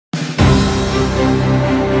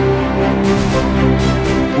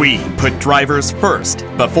We put drivers first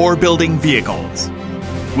before building vehicles.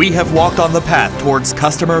 We have walked on the path towards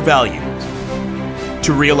customer values,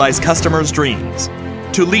 to realize customers' dreams,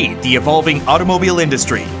 to lead the evolving automobile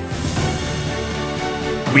industry.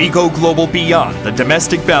 We go global beyond the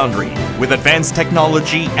domestic boundary with advanced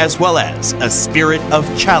technology as well as a spirit of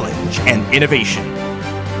challenge and innovation.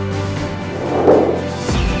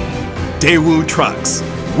 Daewoo Trucks.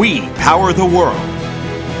 We power the world.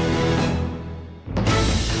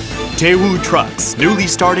 Daewoo Trucks, newly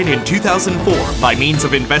started in 2004 by means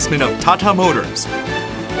of investment of Tata Motors.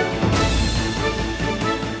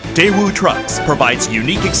 Daewoo Trucks provides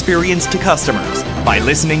unique experience to customers by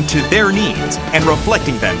listening to their needs and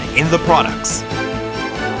reflecting them in the products.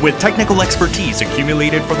 With technical expertise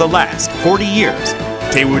accumulated for the last 40 years,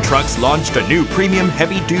 Daewoo Trucks launched a new premium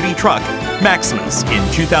heavy-duty truck, Maximus,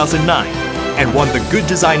 in 2009 and won the Good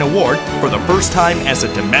Design Award for the first time as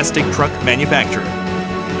a domestic truck manufacturer.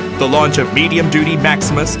 The launch of medium-duty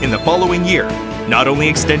Maximus in the following year not only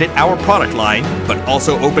extended our product line, but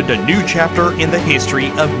also opened a new chapter in the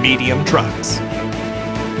history of medium trucks.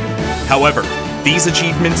 However, these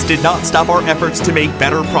achievements did not stop our efforts to make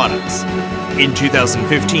better products. In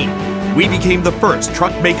 2015, we became the first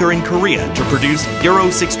truck maker in Korea to produce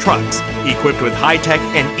Euro 6 trucks equipped with high-tech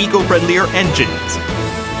and eco-friendlier engines.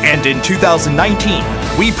 And in 2019,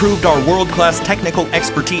 we proved our world-class technical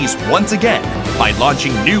expertise once again by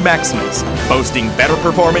launching new Maximus, boasting better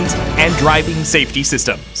performance and driving safety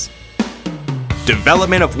systems.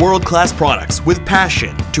 Development of world-class products with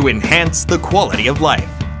passion to enhance the quality of life.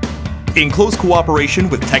 In close cooperation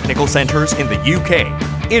with technical centers in the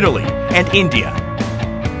UK, Italy, and India.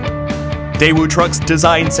 Daewoo Trucks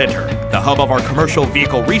Design Center, the hub of our commercial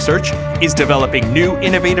vehicle research, is developing new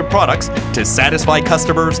innovative products to satisfy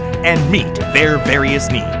customers and meet their various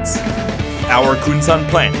needs. Our Kunsan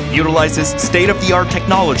plant utilizes state-of-the-art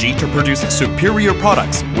technology to produce superior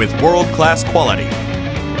products with world-class quality.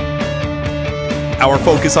 Our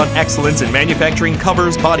focus on excellence in manufacturing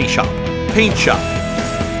covers body shop, paint shop,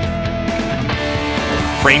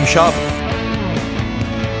 frame shop,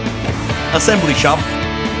 assembly shop,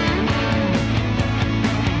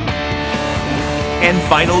 and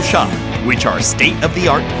final shop, which are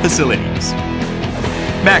state-of-the-art facilities.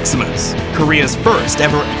 Maximus, Korea's first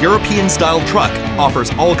ever European-style truck,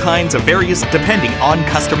 offers all kinds of various depending on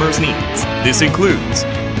customers' needs. This includes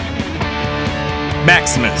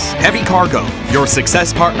Maximus Heavy Cargo, your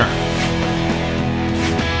success partner.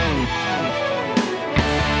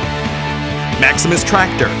 Maximus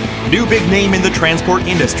Tractor, new big name in the transport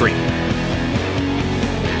industry.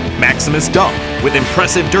 Maximus Dump, with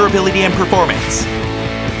impressive durability and performance.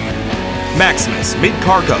 Maximus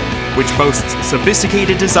Mid-Cargo, which boasts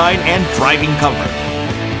sophisticated design and driving comfort.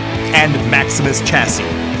 And Maximus Chassis,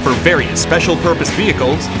 for various special-purpose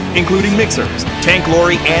vehicles, including mixers, tank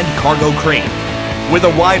lorry, and cargo crane. With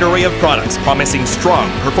a wide array of products promising strong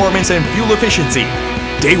performance and fuel efficiency,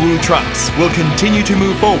 Daewoo Trucks will continue to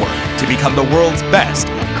move forward to become the world's best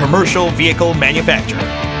commercial vehicle manufacturer.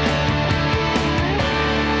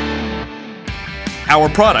 Our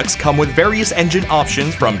products come with various engine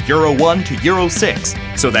options from Euro 1 to Euro 6,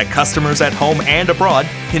 so that customers at home and abroad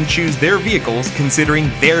can choose their vehicles considering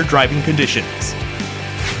their driving conditions.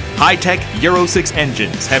 High-tech Euro 6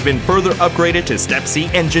 engines have been further upgraded to Step C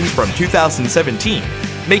engines from 2017,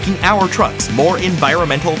 making our trucks more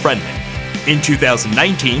environmental friendly. In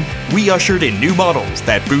 2019, we ushered in new models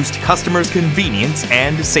that boost customers' convenience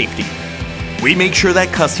and safety. We make sure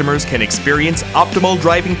that customers can experience optimal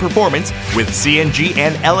driving performance with CNG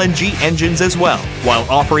and LNG engines as well, while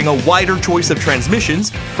offering a wider choice of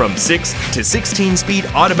transmissions from 6 to 16-speed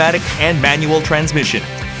automatic and manual transmission.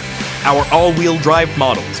 Our all-wheel drive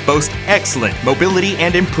models boast excellent mobility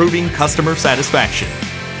and improving customer satisfaction.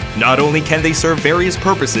 Not only can they serve various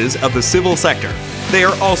purposes of the civil sector, they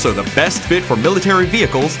are also the best fit for military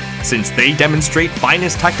vehicles since they demonstrate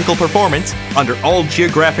finest tactical performance under all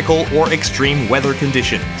geographical or extreme weather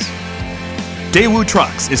conditions. Daewoo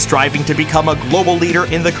Trucks is striving to become a global leader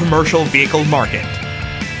in the commercial vehicle market.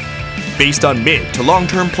 Based on mid to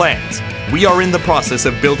long-term plans, we are in the process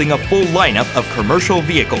of building a full lineup of commercial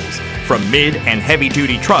vehicles, from mid and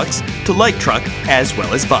heavy-duty trucks to light truck as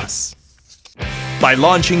well as bus. By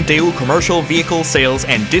launching Daewoo Commercial Vehicle Sales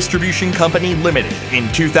and Distribution Company Limited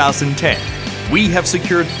in 2010, we have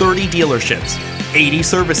secured 30 dealerships, 80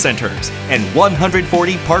 service centers, and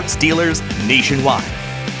 140 parts dealers nationwide.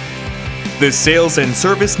 This sales and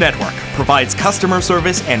service network provides customer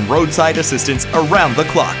service and roadside assistance around the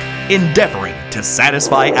clock, endeavoring to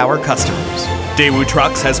satisfy our customers. Daewoo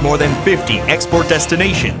Trucks has more than 50 export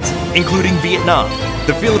destinations, including Vietnam,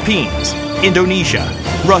 the Philippines, Indonesia,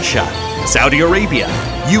 Russia, Saudi Arabia,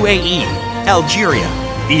 UAE, Algeria,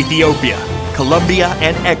 Ethiopia, Colombia,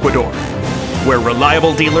 and Ecuador, where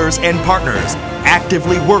reliable dealers and partners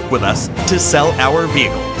actively work with us to sell our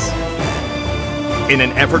vehicles. In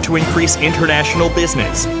an effort to increase international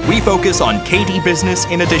business, we focus on KD business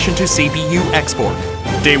in addition to CPU export.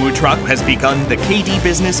 Daewoo Truck has begun the KD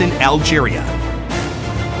business in Algeria,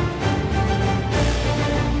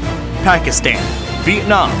 Pakistan,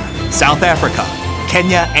 Vietnam, South Africa,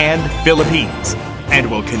 Kenya, and Philippines, and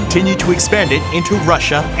will continue to expand it into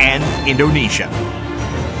Russia and Indonesia.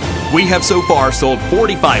 We have so far sold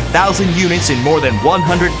 45,000 units in more than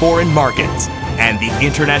 100 foreign markets, and the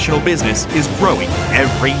international business is growing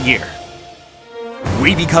every year.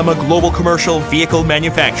 We become a global commercial vehicle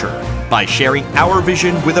manufacturer by sharing our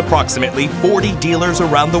vision with approximately 40 dealers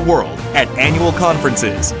around the world at annual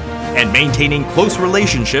conferences and maintaining close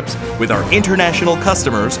relationships with our international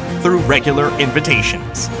customers through regular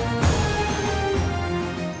invitations.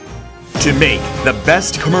 To make the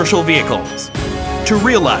best commercial vehicles, to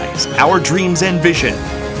realize our dreams and vision,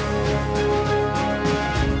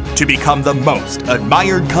 to become the most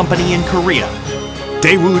admired company in Korea,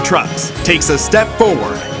 Daewoo Trucks takes a step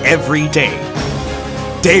forward every day.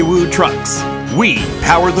 Daewoo Trucks, we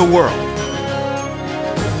power the world.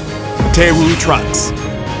 Daewoo Trucks.